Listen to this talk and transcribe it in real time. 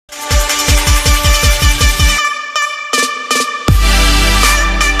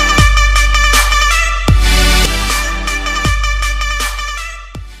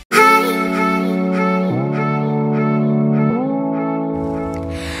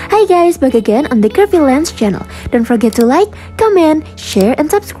Hi guys, back again on the Curvy Lens channel. Don't forget to like, comment, share, and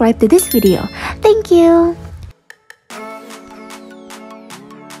subscribe to this video. Thank you.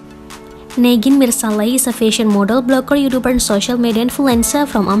 Negin Mirsalehi is a fashion model, blogger, YouTuber, and social media influencer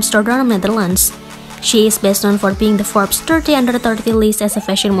from Amsterdam, Netherlands. She is best known for being the Forbes 30 Under 30 list as a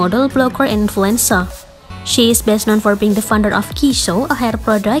fashion model, blogger, and influencer. She is best known for being the founder of Kisho, a hair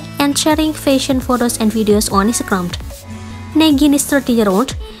product, and sharing fashion photos and videos on Instagram. Negin is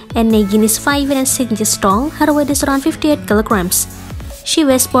 30-year-old, and Negin is 5 and 6 inches tall. Her weight is around 58 kilograms. She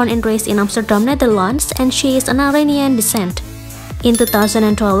was born and raised in Amsterdam, Netherlands, and she is an Iranian descent. In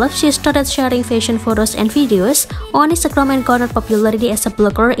 2012, she started sharing fashion photos and videos on Instagram and garnered popularity as a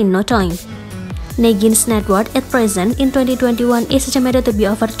blogger in no time. Negin's net worth at present in 2021 is estimated to be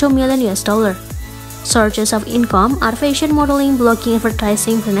over $2 million. Sources of income are fashion modeling, blogging,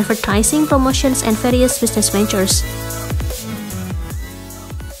 advertising, brand advertising, promotions, and various business ventures.